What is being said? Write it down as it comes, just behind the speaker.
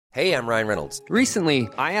Hey, I'm Ryan Reynolds. Recently,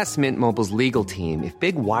 I asked Mint Mobile's legal team if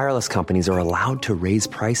big wireless companies are allowed to raise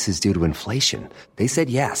prices due to inflation. They said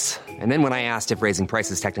yes. And then when I asked if raising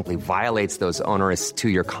prices technically violates those onerous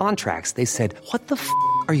two-year contracts, they said, "What the f***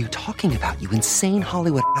 are you talking about, you insane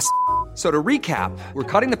Hollywood ass?" So to recap, we're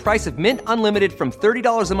cutting the price of Mint Unlimited from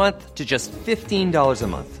 $30 a month to just $15 a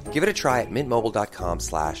month. Give it a try at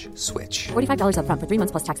mintmobile.com/switch. $45 up front for 3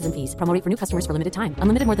 months plus taxes and fees. Promo rate for new customers for limited time.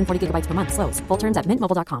 Unlimited more than 40 gigabytes per month. Slows full terms at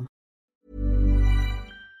mintmobile.com.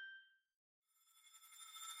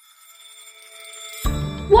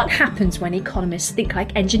 What happens when economists think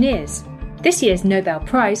like engineers? This year's Nobel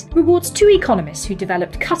Prize rewards 2 economists who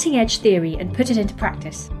developed cutting-edge theory and put it into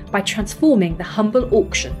practice by transforming the humble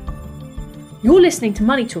auction. You're listening to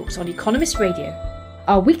Money Talks on Economist Radio,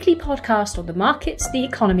 our weekly podcast on the markets, the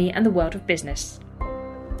economy and the world of business.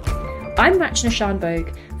 I'm Rachna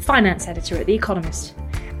Shanbhogue, finance editor at The Economist,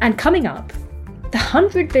 and coming up, the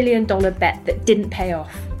 $100 billion bet that didn't pay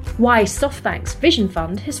off. Why SoftBank's Vision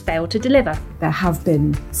Fund has failed to deliver. There have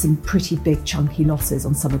been some pretty big chunky losses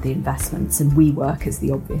on some of the investments, and WeWork is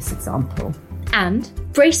the obvious example. And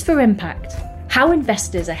Brace for Impact, how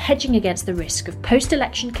investors are hedging against the risk of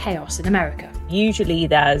post-election chaos in America. Usually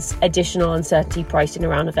there's additional uncertainty priced in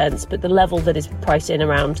around events, but the level that is priced in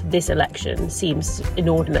around this election seems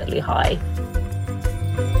inordinately high.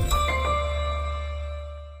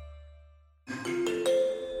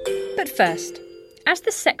 But first, as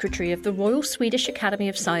the Secretary of the Royal Swedish Academy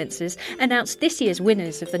of Sciences announced this year's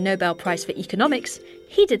winners of the Nobel Prize for Economics,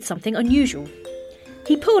 he did something unusual.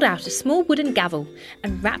 He pulled out a small wooden gavel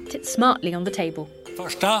and rapped it smartly on the table.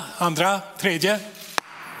 Första, andra, tredje.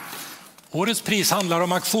 Årets pris handlar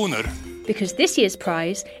om auktioner. Because this year's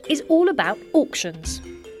prize is all about auctions.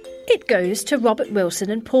 It goes to Robert Wilson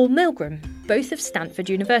and Paul Milgram, both of Stanford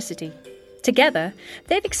University. Together,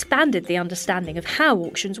 they've expanded the understanding of how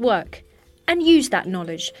auctions work and used that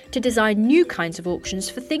knowledge to design new kinds of auctions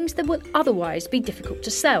for things that would otherwise be difficult to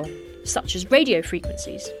sell, such as radio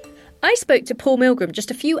frequencies. I spoke to Paul Milgram just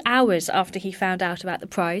a few hours after he found out about the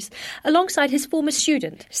prize, alongside his former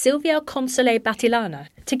student, Silvia Console Battilana.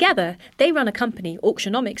 Together, they run a company,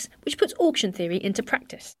 Auctionomics, which puts auction theory into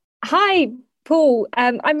practice. Hi, Paul.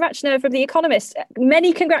 I'm Rachna from The Economist.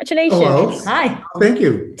 Many congratulations. Hello. Hi. Thank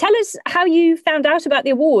you. Tell us how you found out about the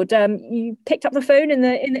award. You picked up the phone in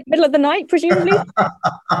the middle of the night, presumably?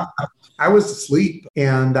 I was asleep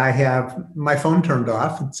and I have my phone turned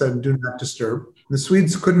off. It said, "Do not disturb." The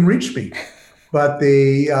Swedes couldn't reach me. But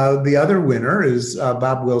the other winner is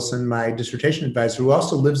Bob Wilson, my dissertation advisor, who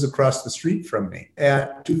also lives across the street from me.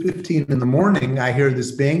 At 2:15 in the morning, I hear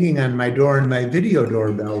this banging on my door and my video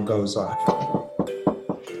doorbell goes off.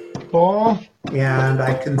 Paul? And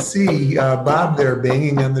I can see Bob there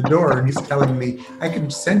banging on the door, and he's telling me, "I can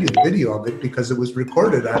send you the video of it because it was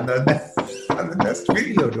recorded on the Nest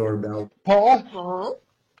video doorbell." Paul?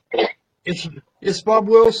 It's Bob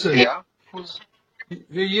Wilson. Yeah.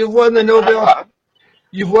 You've won the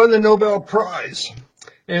Nobel Prize.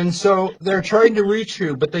 And so they're trying to reach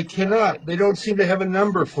you, but they cannot. They don't seem to have a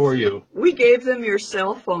number for you. We gave them your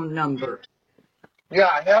cell phone number. Yeah,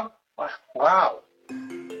 I have. Wow.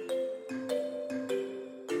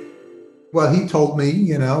 Well, he told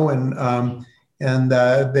me, and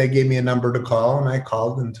they gave me a number to call, and I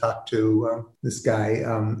called and talked to this guy,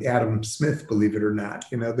 Adam Smith, believe it or not.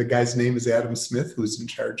 The guy's name is Adam Smith, who's in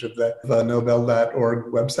charge of the Nobel.org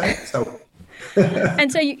website. So, and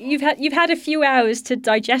so you've had a few hours to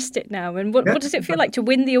digest it now. And what does it feel like to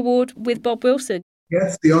win the award with Bob Wilson?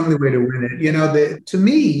 That's the only way to win it. To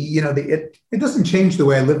me, it doesn't change the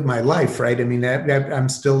way I live my life, right? I mean, I'm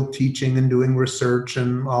still teaching and doing research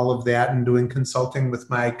and all of that and doing consulting with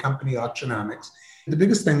my company, Auctionomics. The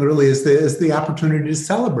biggest thing really is the opportunity to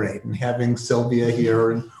celebrate and having Sylvia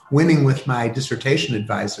here and winning with my dissertation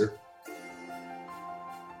advisor.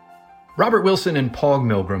 Robert Wilson and Paul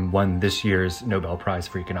Milgram won this year's Nobel Prize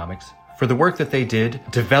for Economics for the work that they did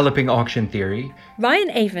developing auction theory. Ryan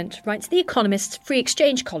Avent writes The Economist's free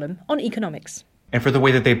exchange column on economics. And for the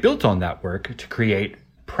way that they built on that work to create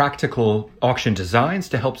practical auction designs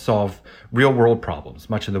to help solve real-world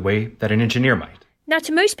problems, much in the way that an engineer might. Now,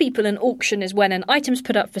 to most people, an auction is when an item's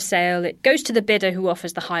put up for sale, it goes to the bidder who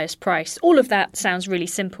offers the highest price. All of that sounds really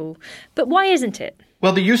simple. But why isn't it?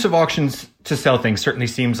 Well, the use of auctions to sell things certainly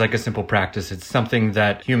seems like a simple practice. It's something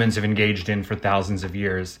that humans have engaged in for thousands of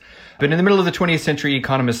years. But in the middle of the 20th century,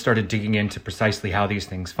 economists started digging into precisely how these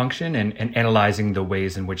things function and analyzing the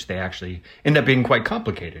ways in which they actually end up being quite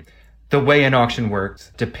complicated. The way an auction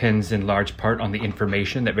works depends in large part on the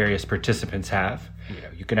information that various participants have.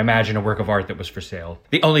 You can imagine a work of art that was for sale.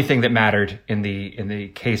 The only thing that mattered in the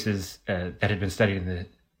cases that had been studied in the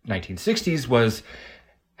 1960s was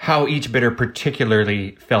how each bidder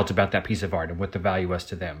particularly felt about that piece of art and what the value was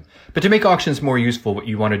to them. But to make auctions more useful, what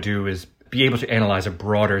you want to do is be able to analyze a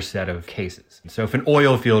broader set of cases. So if an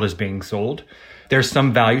oil field is being sold, there's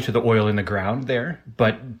some value to the oil in the ground there,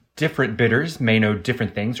 but different bidders may know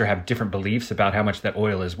different things or have different beliefs about how much that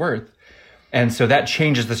oil is worth. And so that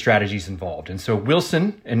changes the strategies involved. And so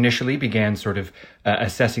Wilson initially began sort of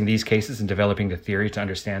assessing these cases and developing the theory to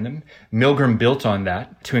understand them. Milgram built on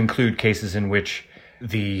that to include cases in which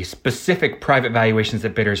the specific private valuations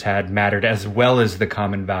that bidders had mattered as well as the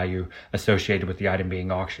common value associated with the item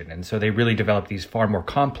being auctioned. And so they really developed these far more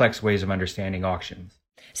complex ways of understanding auctions.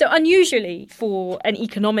 So unusually for an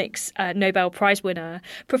economics Nobel Prize winner,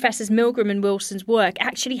 Professors Milgram and Wilson's work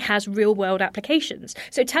actually has real-world applications.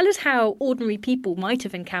 So tell us how ordinary people might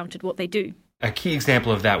have encountered what they do. A key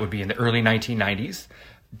example of that would be in the early 1990s.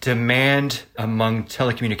 Demand among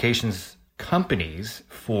telecommunications companies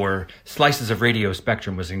for slices of radio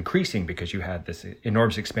spectrum was increasing because you had this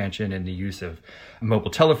enormous expansion in the use of mobile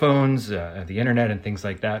telephones, the internet, and things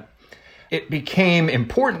like that. It became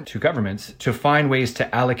important to governments to find ways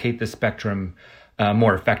to allocate the spectrum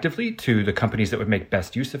more effectively to the companies that would make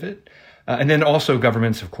best use of it. And then also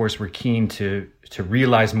governments, of course, were keen to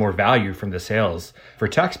realize more value from the sales for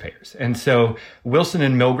taxpayers. And so Wilson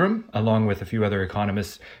and Milgram, along with a few other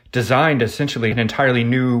economists, designed essentially an entirely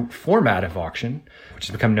new format of auction, which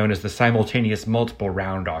has become known as the simultaneous multiple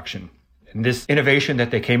round auction. And this innovation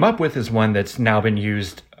that they came up with is one that's now been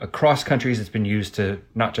used across countries. It's been used to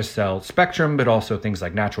not just sell spectrum, but also things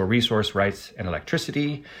like natural resource rights and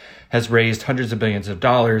electricity, has raised hundreds of billions of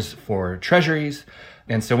dollars for treasuries.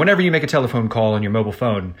 And so whenever you make a telephone call on your mobile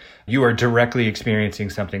phone, you are directly experiencing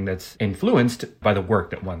something that's influenced by the work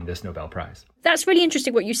that won this Nobel Prize. That's really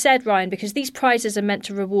interesting what you said, Ryan, because these prizes are meant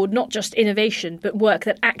to reward not just innovation, but work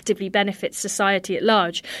that actively benefits society at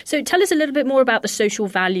large. So tell us a little bit more about the social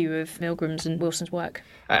value of Milgram's and Wilson's work.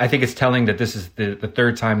 I think it's telling that this is the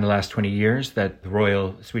third time in the last 20 years that the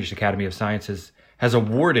Royal Swedish Academy of Sciences has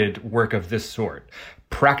awarded work of this sort,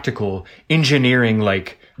 practical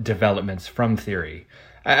engineering-like developments from theory.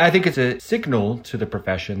 I think it's a signal to the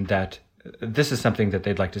profession that this is something that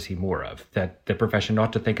they'd like to see more of, that the profession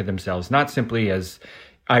ought to think of themselves not simply as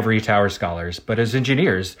ivory tower scholars, but as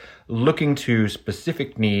engineers looking to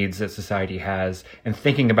specific needs that society has and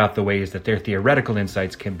thinking about the ways that their theoretical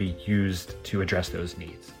insights can be used to address those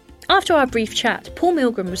needs. After our brief chat, Paul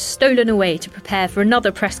Milgram was stolen away to prepare for another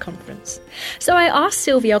press conference. So I asked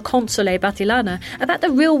Silvia Console Battilana about the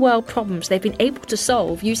real-world problems they've been able to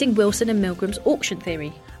solve using Wilson and Milgram's auction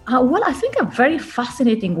theory. Well, I think a very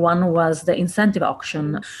fascinating one was the incentive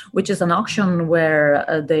auction, which is an auction where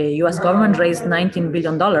the US government raised $19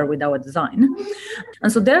 billion with our design.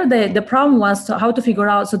 And so there the problem was how to figure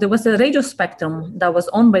out, so there was a radio spectrum that was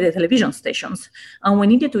owned by the television stations, and we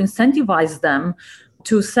needed to incentivize them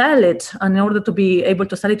to sell it in order to be able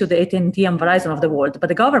to sell it to the AT&T and Verizon of the world. But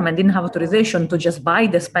the government didn't have authorization to just buy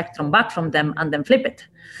the spectrum back from them and then flip it.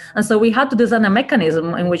 And so we had to design a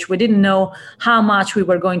mechanism in which we didn't know how much we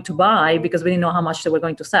were going to buy because we didn't know how much they were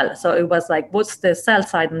going to sell. So it was like both the sell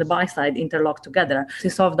side and the buy side interlocked together to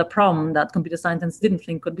solve the problem that computer scientists didn't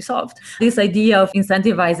think could be solved. This idea of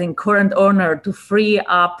incentivizing current owner to free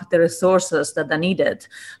up the resources that they needed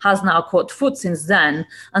has now caught foot since then.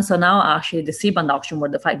 And so now actually the C-band auction, where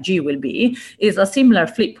the 5G will be, is a similar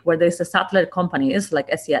flip where there's a satellite companies like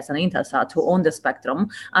SES and Intelsat who own the spectrum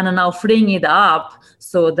and are now freeing it up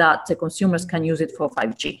so that the consumers can use it for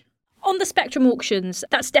 5G. On the spectrum auctions,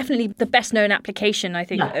 that's definitely the best known application, I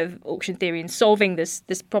think, of auction theory in solving this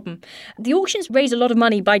problem. The auctions raise a lot of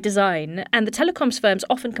money by design, and the telecoms firms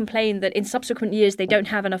often complain that in subsequent years they don't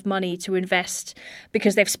have enough money to invest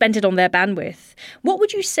because they've spent it on their bandwidth. What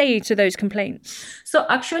would you say to those complaints? So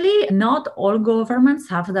actually, not all governments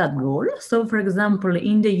have that goal. So for example,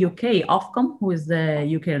 in the UK, Ofcom, who is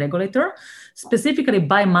the UK regulator, specifically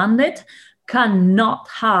by mandate, cannot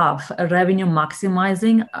have a revenue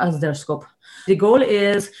maximizing as their scope. The goal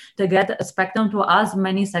is to get a spectrum to as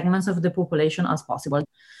many segments of the population as possible.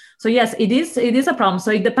 So yes, it is a problem.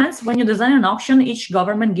 So it depends. When you design an auction, each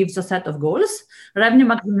government gives a set of goals. Revenue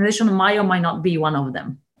maximization might or might not be one of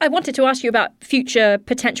them. I wanted to ask you about future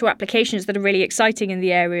potential applications that are really exciting in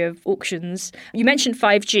the area of auctions. You mentioned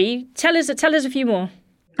 5G. Tell us a few more.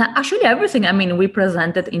 Actually, everything. I mean, we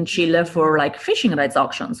presented in Chile for like fishing rights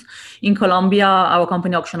auctions. In Colombia, our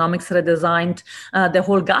company Auctionomics redesigned the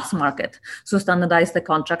whole gas market. So standardize the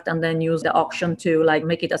contract and then use the auction to like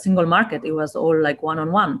make it a single market. It was all like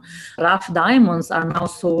one-on-one. Rough diamonds are now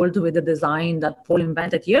sold with the design that Paul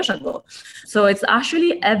invented years ago. So it's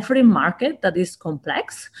actually every market that is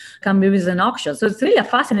complex can be with an auction. So it's really a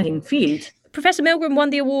fascinating field. Professor Milgram won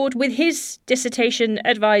the award with his dissertation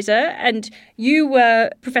advisor, and you were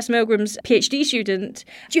Professor Milgram's PhD student.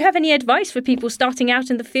 Do you have any advice for people starting out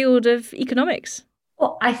in the field of economics?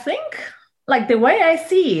 Well, I think like the way I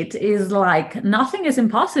see it is like nothing is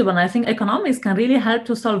impossible. And I think economics can really help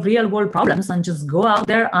to solve real world problems, and just go out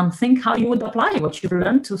there and think how you would apply what you've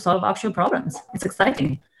learned to solve actual problems. It's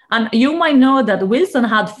exciting. And you might know that Wilson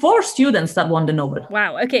had 4 students that won the Nobel.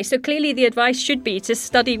 Wow. Okay, so clearly the advice should be to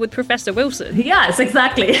study with Professor Wilson. Yes,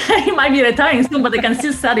 exactly. He might be retiring soon, but they can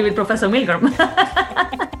still study with Professor Milgram.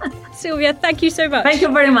 Sylvia, thank you so much. Thank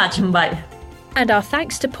you very much. Bye. And our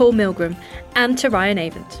thanks to Paul Milgram and to Ryan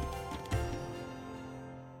Avent.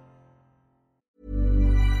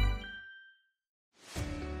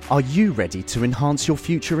 Are you ready to enhance your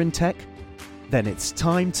future in tech? Then it's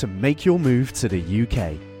time to make your move to the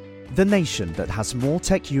UK. The nation that has more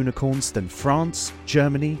tech unicorns than France,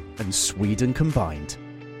 Germany and Sweden combined.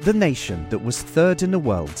 The nation that was third in the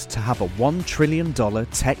world to have a $1 trillion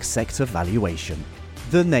tech sector valuation.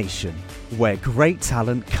 The nation where great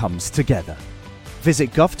talent comes together.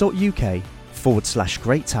 Visit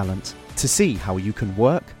gov.uk/great talent to see how you can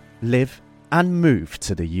work, live and move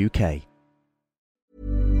to the UK.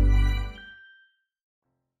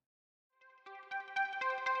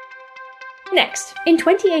 Next, in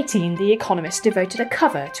 2018, The Economist devoted a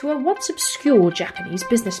cover to a once obscure Japanese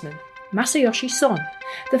businessman, Masayoshi Son,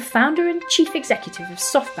 the founder and chief executive of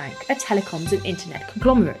SoftBank, a telecoms and internet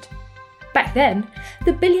conglomerate. Back then,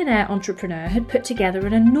 the billionaire entrepreneur had put together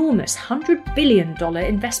an enormous $100 billion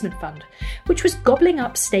investment fund, which was gobbling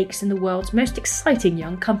up stakes in the world's most exciting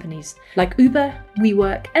young companies, like Uber,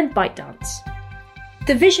 WeWork and ByteDance.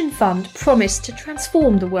 The Vision Fund promised to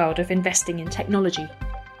transform the world of investing in technology.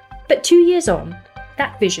 But 2 years on,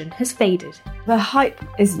 that vision has faded. The hype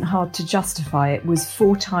isn't hard to justify. It was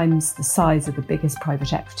 4 times the size of the biggest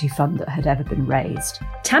private equity fund that had ever been raised.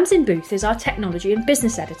 Tamsin Booth is our technology and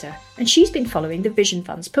business editor, and she's been following the Vision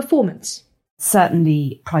Fund's performance.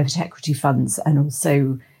 Certainly private equity funds and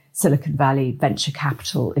also Silicon Valley venture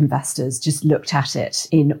capital investors just looked at it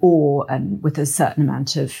in awe and with a certain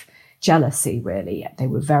amount of jealousy, really. They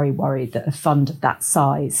were very worried that a fund of that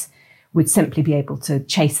size would simply be able to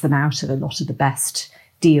chase them out of a lot of the best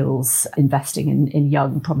deals investing in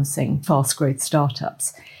young, promising, fast-growth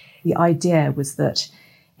startups. The idea was that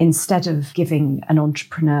instead of giving an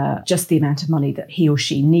entrepreneur just the amount of money that he or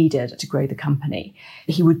she needed to grow the company,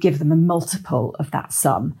 he would give them a multiple of that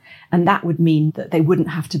sum. And that would mean that they wouldn't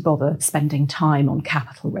have to bother spending time on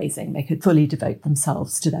capital raising. They could fully devote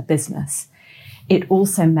themselves to their business. It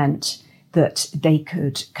also meant that they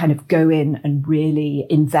could kind of go in and really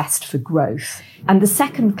invest for growth. And the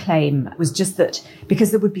second claim was just that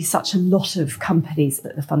because there would be such a lot of companies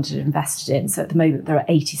that the fund had invested in, so at the moment there are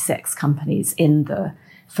 86 companies in the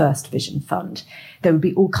first Vision Fund, there would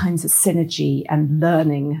be all kinds of synergy and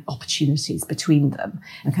learning opportunities between them,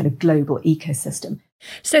 a kind of global ecosystem.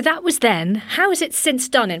 So that was then. How has it since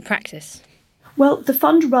done in practice? Well, the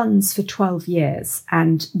fund runs for 12 years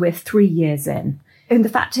and we're 3 years in. And the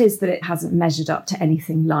fact is that it hasn't measured up to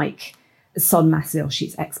anything like Son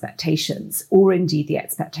Masayoshi's expectations, or indeed the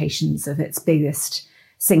expectations of its biggest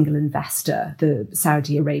single investor, the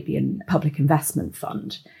Saudi Arabian Public Investment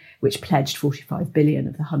Fund, which pledged 45 billion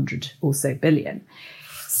of the 100 or so billion.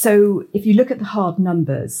 So if you look at the hard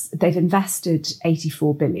numbers, they've invested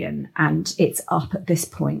 84 billion and it's up at this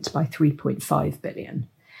point by 3.5 billion.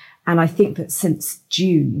 And I think that since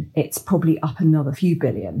June, it's probably up another few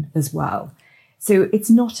billion as well. So it's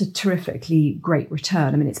not a terrifically great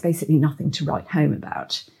return. I mean, it's basically nothing to write home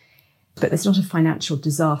about. But it's not a financial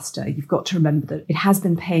disaster. You've got to remember that it has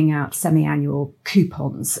been paying out semi-annual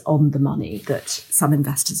coupons on the money that some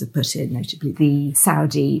investors have put in, notably the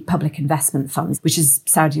Saudi Public Investment Fund, which is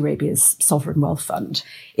Saudi Arabia's sovereign wealth fund.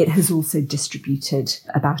 It has also distributed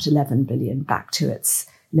about 11 billion back to its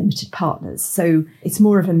limited partners. So it's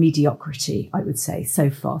more of a mediocrity, I would say, so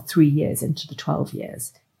far, 3 years into the 12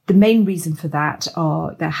 years. The main reason for that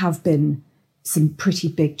are there have been some pretty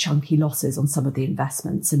big chunky losses on some of the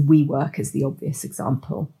investments, and WeWork is the obvious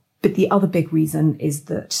example. But the other big reason is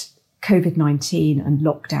that COVID-19 and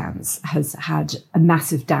lockdowns has had a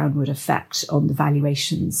massive downward effect on the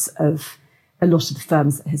valuations of a lot of the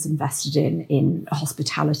firms that has invested in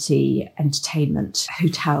hospitality, entertainment,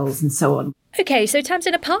 hotels, and so on. OK, so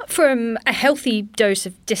Tamsin, apart from a healthy dose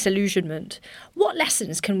of disillusionment, what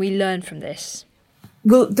lessons can we learn from this?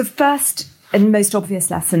 Well, the first and most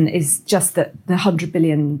obvious lesson is just that the 100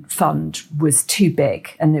 billion fund was too big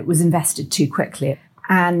and it was invested too quickly.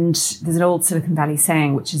 And there's an old Silicon Valley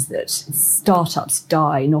saying, which is that startups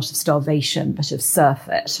die not of starvation, but of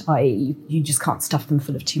surfeit, i.e. you just can't stuff them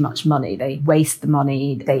full of too much money. They waste the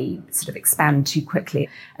money, they sort of expand too quickly.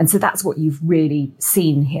 And so that's what you've really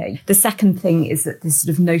seen here. The second thing is that this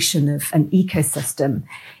sort of notion of an ecosystem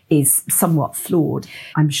is somewhat flawed.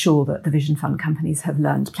 I'm sure that the Vision Fund companies have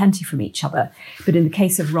learned plenty from each other. But in the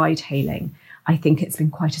case of ride-hailing, I think it's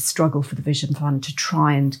been quite a struggle for the Vision Fund to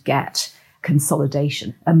try and get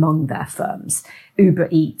consolidation among their firms. Uber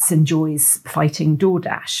Eats enjoys fighting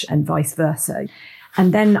DoorDash and vice versa.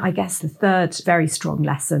 And then I guess the third very strong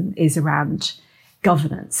lesson is around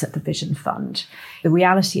governance at the Vision Fund. The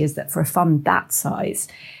reality is that for a fund that size,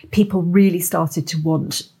 people really started to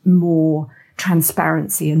want more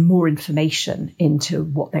transparency and more information into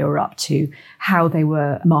what they were up to, how they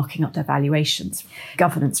were marking up their valuations.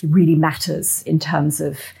 Governance really matters in terms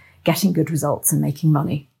of getting good results and making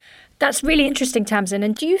money. That's really interesting, Tamsin.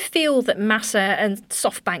 And do you feel that Masa and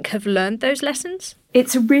SoftBank have learned those lessons?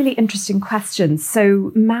 It's a really interesting question.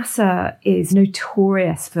 So Masa is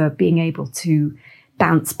notorious for being able to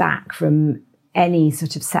bounce back from any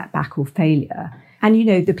sort of setback or failure. And, you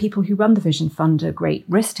know, the people who run the Vision Fund are great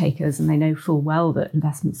risk takers and they know full well that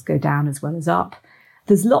investments go down as well as up.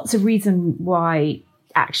 There's lots of reason why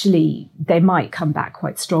actually they might come back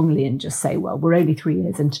quite strongly and just say, well, we're only 3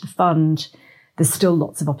 years into the fund. There's still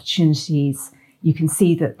lots of opportunities. You can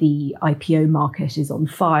see that the IPO market is on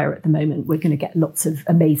fire at the moment. We're going to get lots of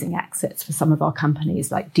amazing exits for some of our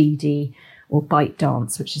companies like DiDi or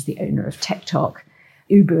ByteDance, which is the owner of TikTok.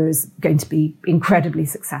 Uber is going to be incredibly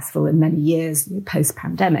successful in many years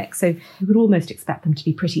post-pandemic. So you would almost expect them to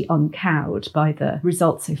be pretty uncowed by the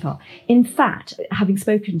results so far. In fact, having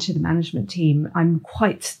spoken to the management team, I'm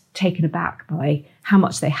quite taken aback by how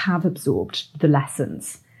much they have absorbed the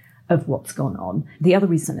lessons of what's gone on. The other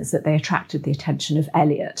reason is that they attracted the attention of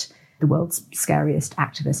Elliott, the world's scariest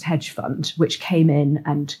activist hedge fund, which came in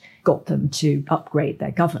and got them to upgrade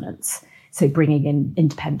their governance. So bringing in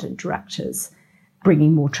independent directors,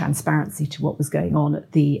 bringing more transparency to what was going on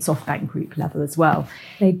at the SoftBank Group level as well.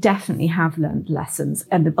 They definitely have learned lessons.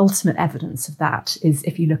 And the ultimate evidence of that is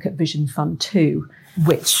if you look at Vision Fund 2,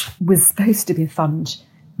 which was supposed to be a fund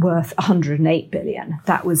worth 108 billion.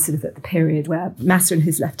 That was sort of at the period where Masa and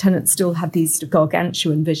his lieutenants still had these sort of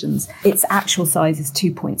gargantuan visions. Its actual size is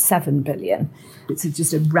 2.7 billion. It's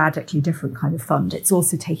just a radically different kind of fund. It's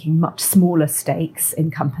also taking much smaller stakes in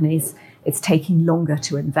companies. It's taking longer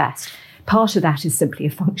to invest. Part of that is simply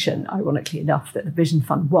a function, ironically enough, that the Vision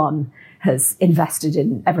Fund 1 has invested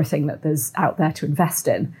in everything that there's out there to invest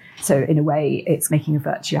in. So in a way, it's making a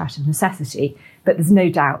virtue out of necessity. But there's no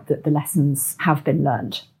doubt that the lessons have been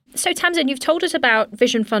learned. So Tamsin, you've told us about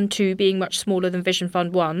Vision Fund 2 being much smaller than Vision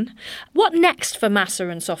Fund 1. What next for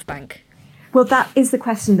Masa and SoftBank? Well, that is the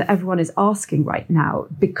question that everyone is asking right now,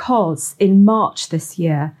 because in March this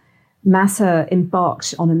year, Masa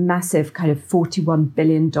embarked on a massive kind of $41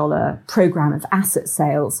 billion program of asset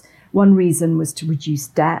sales. One reason was to reduce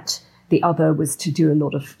debt. The other was to do a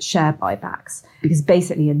lot of share buybacks, because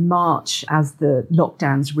basically in March, as the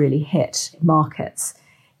lockdowns really hit markets,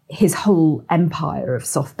 his whole empire of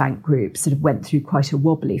SoftBank Group sort of went through quite a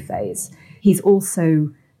wobbly phase. He's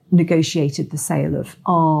also negotiated the sale of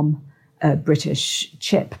Arm, a British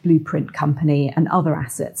chip blueprint company, and other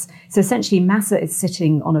assets. So essentially, Masa is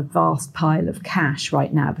sitting on a vast pile of cash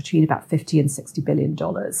right now, between about $50 and $60 billion.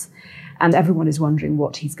 And everyone is wondering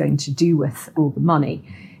what he's going to do with all the money.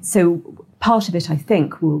 So part of it, I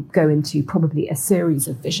think, will go into probably a series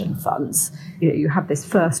of vision funds. You have this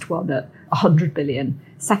first one at 100 billion.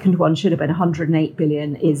 Second one should have been 108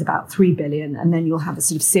 billion, is about 3 billion. And then you'll have a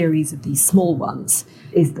sort of series of these small ones,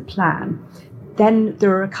 is the plan. Then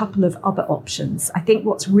there are a couple of other options. I think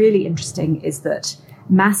what's really interesting is that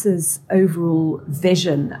Masa's overall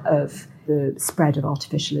vision of the spread of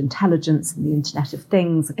artificial intelligence and the Internet of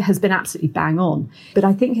Things has been absolutely bang on. But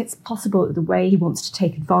I think it's possible that the way he wants to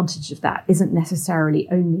take advantage of that isn't necessarily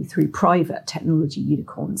only through private technology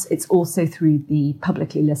unicorns. It's also through the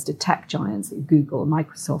publicly listed tech giants like Google,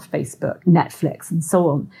 Microsoft, Facebook, Netflix, and so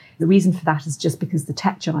on. The reason for that is just because the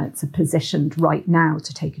tech giants are positioned right now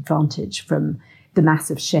to take advantage from the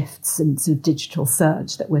massive shifts and sort of digital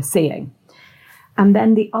surge that we're seeing. And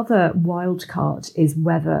then the other wild card is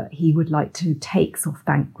whether he would like to take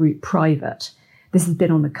SoftBank Group private. This has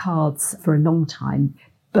been on the cards for a long time,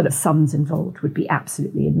 but the sums involved would be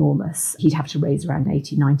absolutely enormous. He'd have to raise around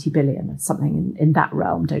 80, 90 billion or something in that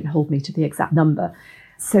realm. Don't hold me to the exact number.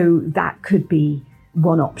 So that could be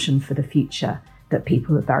one option for the future that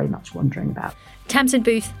people are very much wondering about. Tamsin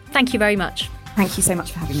Booth, thank you very much. Thank you so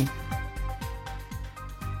much for having me.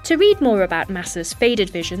 To read more about Massa's faded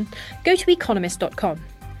vision, go to economist.com.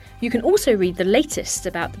 You can also read the latest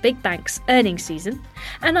about the big banks' earnings season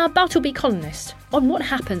and our Bartleby columnist on what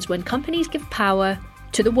happens when companies give power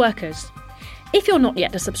to the workers. If you're not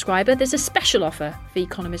yet a subscriber, there's a special offer for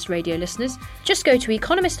Economist Radio listeners. Just go to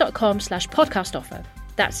economist.com/podcast offer.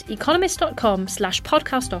 That's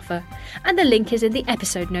economist.com/podcast offer, and the link is in the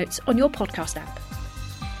episode notes on your podcast app.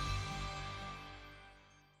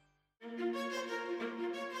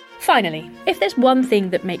 Finally, if there's one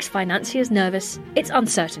thing that makes financiers nervous, it's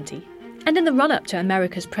uncertainty. And in the run-up to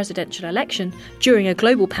America's presidential election, during a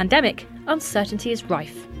global pandemic, uncertainty is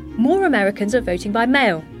rife. More Americans are voting by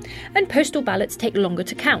mail, and postal ballots take longer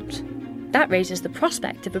to count. That raises the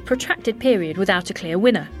prospect of a protracted period without a clear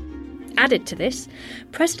winner. Added to this,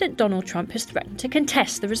 President Donald Trump has threatened to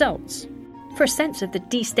contest the results. For a sense of the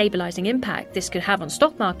destabilising impact this could have on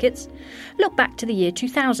stock markets, look back to the year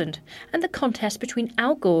 2000 and the contest between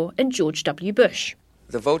Al Gore and George W. Bush.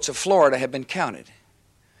 The votes of Florida have been counted.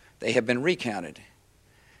 They have been recounted.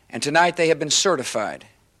 And tonight they have been certified.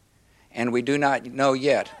 And we do not know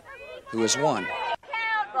yet who has won.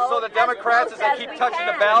 So the Democrats, as they keep touching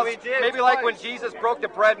the ballots, maybe like when Jesus broke the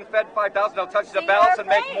bread and fed 5,000, they'll touch the ballots and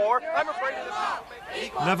make more? I'm afraid of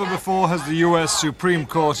this. Never before has the US Supreme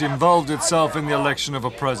Court involved itself in the election of a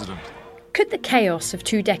president. Could the chaos of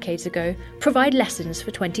 2 decades ago provide lessons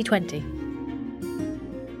for 2020?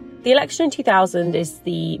 The election in 2000 is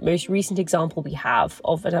the most recent example we have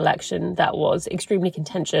of an election that was extremely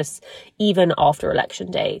contentious even after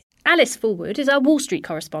election day. Alice Fulwood is our Wall Street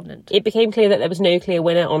correspondent. It became clear that there was no clear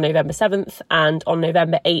winner on November 7th, and on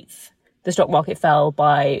November 8th, the stock market fell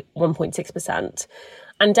by 1.6%.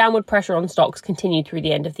 And downward pressure on stocks continued through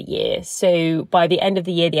the end of the year. So by the end of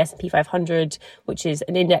the year, the S&P 500, which is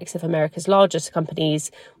an index of America's largest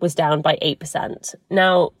companies, was down by 8%.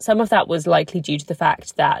 Now, some of that was likely due to the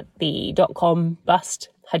fact that the dot-com bust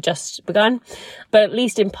had just begun, but at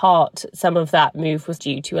least in part, some of that move was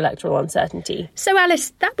due to electoral uncertainty. So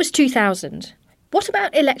Alice, that was 2000. What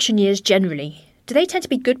about election years generally? Do they tend to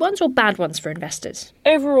be good ones or bad ones for investors?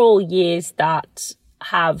 Overall, years that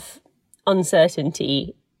have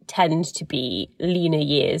uncertainty tend to be leaner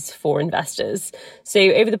years for investors. So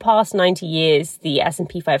over the past 90 years, the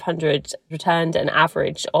S&P 500 returned an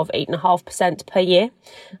average of 8.5% per year.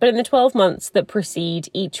 But in the 12 months that precede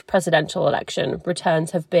each presidential election,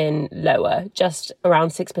 returns have been lower, just around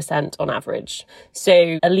 6% on average.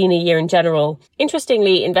 So a leaner year in general.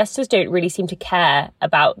 Interestingly, investors don't really seem to care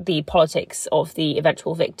about the politics of the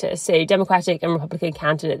eventual victor. So Democratic and Republican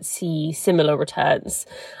candidates see similar returns,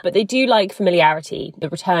 but they do like familiarity. The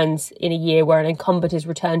returns in a year where an incumbent is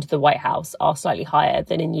returned to the White House are slightly higher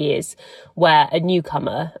than in years where a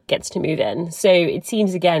newcomer gets to move in. So it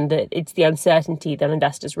seems again that it's the uncertainty that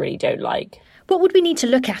investors really don't like. What would we need to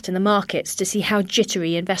look at in the markets to see how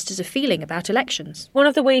jittery investors are feeling about elections? One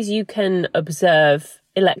of the ways you can observe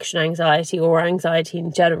election anxiety or anxiety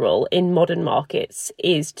in general in modern markets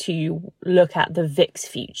is to look at the VIX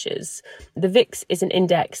futures. The VIX is an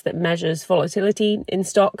index that measures volatility in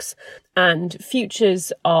stocks, and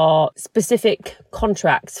futures are specific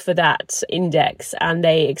contracts for that index, and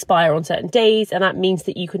they expire on certain days, and that means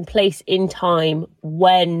that you can place in time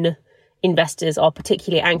when investors are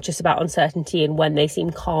particularly anxious about uncertainty and when they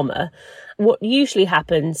seem calmer. What usually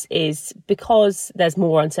happens is because there's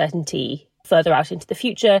more uncertainty further out into the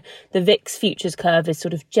future, the VIX futures curve is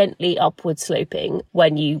sort of gently upward sloping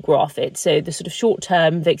when you graph it. So the sort of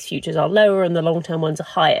short-term VIX futures are lower and the long-term ones are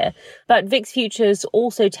higher. But VIX futures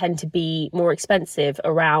also tend to be more expensive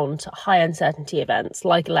around high uncertainty events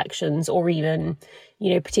like elections or even,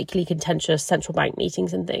 particularly contentious central bank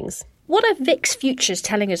meetings and things. What are VIX futures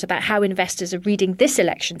telling us about how investors are reading this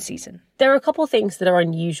election season? There are a couple of things that are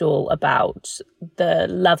unusual about the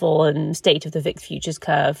level and state of the VIX futures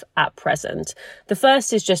curve at present. The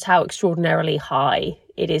first is just how extraordinarily high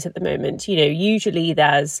it is at the moment. Usually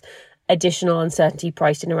there's additional uncertainty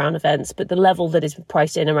priced in around events, but the level that is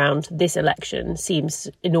priced in around this election seems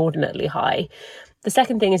inordinately high. The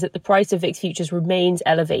second thing is that the price of VIX futures remains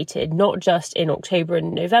elevated, not just in October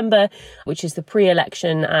and November, which is the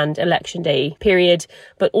pre-election and election day period,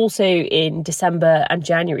 but also in December and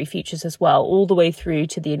January futures as well, all the way through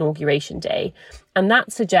to the inauguration day. And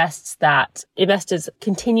that suggests that investors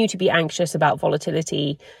continue to be anxious about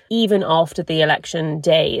volatility even after the election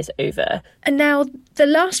day is over. And now the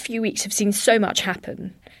last few weeks have seen so much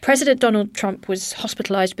happen. President Donald Trump was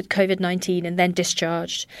hospitalised with COVID-19 and then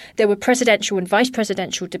discharged. There were presidential and vice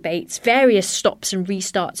presidential debates, various stops and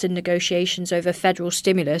restarts in negotiations over federal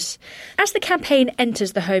stimulus. As the campaign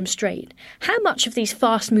enters the home straight, how much of these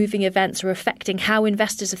fast-moving events are affecting how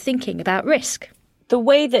investors are thinking about risk? The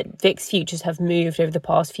way that VIX futures have moved over the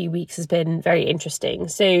past few weeks has been very interesting.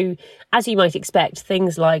 So, as you might expect,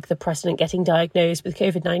 things like the president getting diagnosed with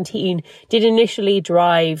COVID-19 did initially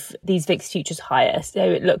drive these VIX futures higher. So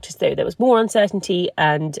it looked as though there was more uncertainty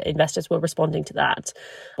and investors were responding to that.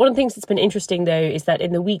 One of the things that's been interesting, though, is that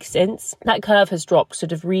in the week since, that curve has dropped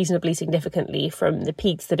sort of reasonably significantly from the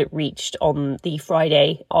peaks that it reached on the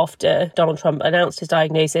Friday after Donald Trump announced his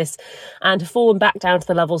diagnosis, and have fallen back down to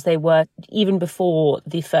the levels they were even before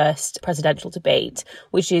the first presidential debate,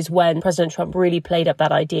 which is when President Trump really played up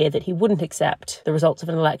that idea that he wouldn't accept the results of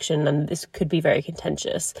an election and this could be very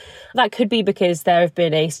contentious. That could be because there have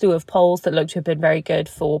been a slew of polls that look to have been very good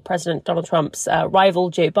for President Donald Trump's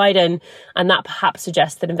rival, Joe Biden, and that perhaps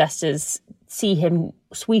suggests that investors see him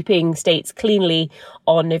sweeping states cleanly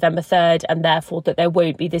on November 3rd, and therefore that there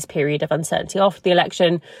won't be this period of uncertainty after the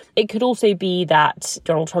election. It could also be that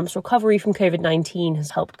Donald Trump's recovery from COVID-19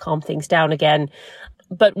 has helped calm things down again.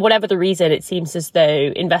 But whatever the reason, it seems as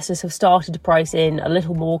though investors have started to price in a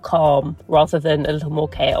little more calm rather than a little more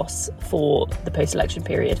chaos for the post-election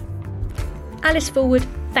period. Alice Forward,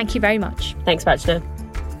 thank you very much. Thanks, Rachna.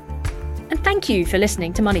 And thank you for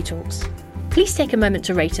listening to Money Talks. Please take a moment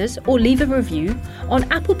to rate us or leave a review on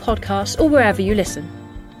Apple Podcasts or wherever you listen.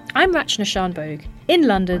 I'm Rachna Shanbhogue. In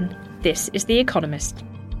London, this is The Economist.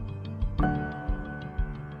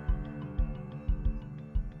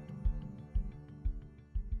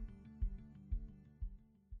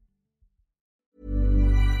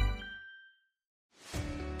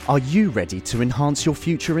 Are you ready to enhance your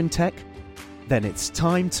future in tech? Then it's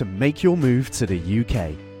time to make your move to the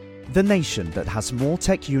UK. The nation that has more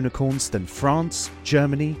tech unicorns than France,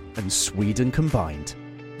 Germany, and Sweden combined.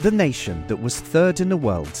 The nation that was third in the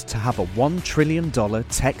world to have a $1 trillion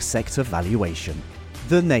tech sector valuation.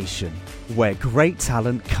 The nation where great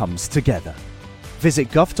talent comes together. Visit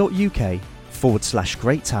gov.uk/great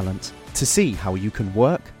talent to see how you can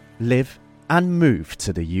work, live, and move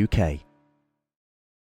to the UK.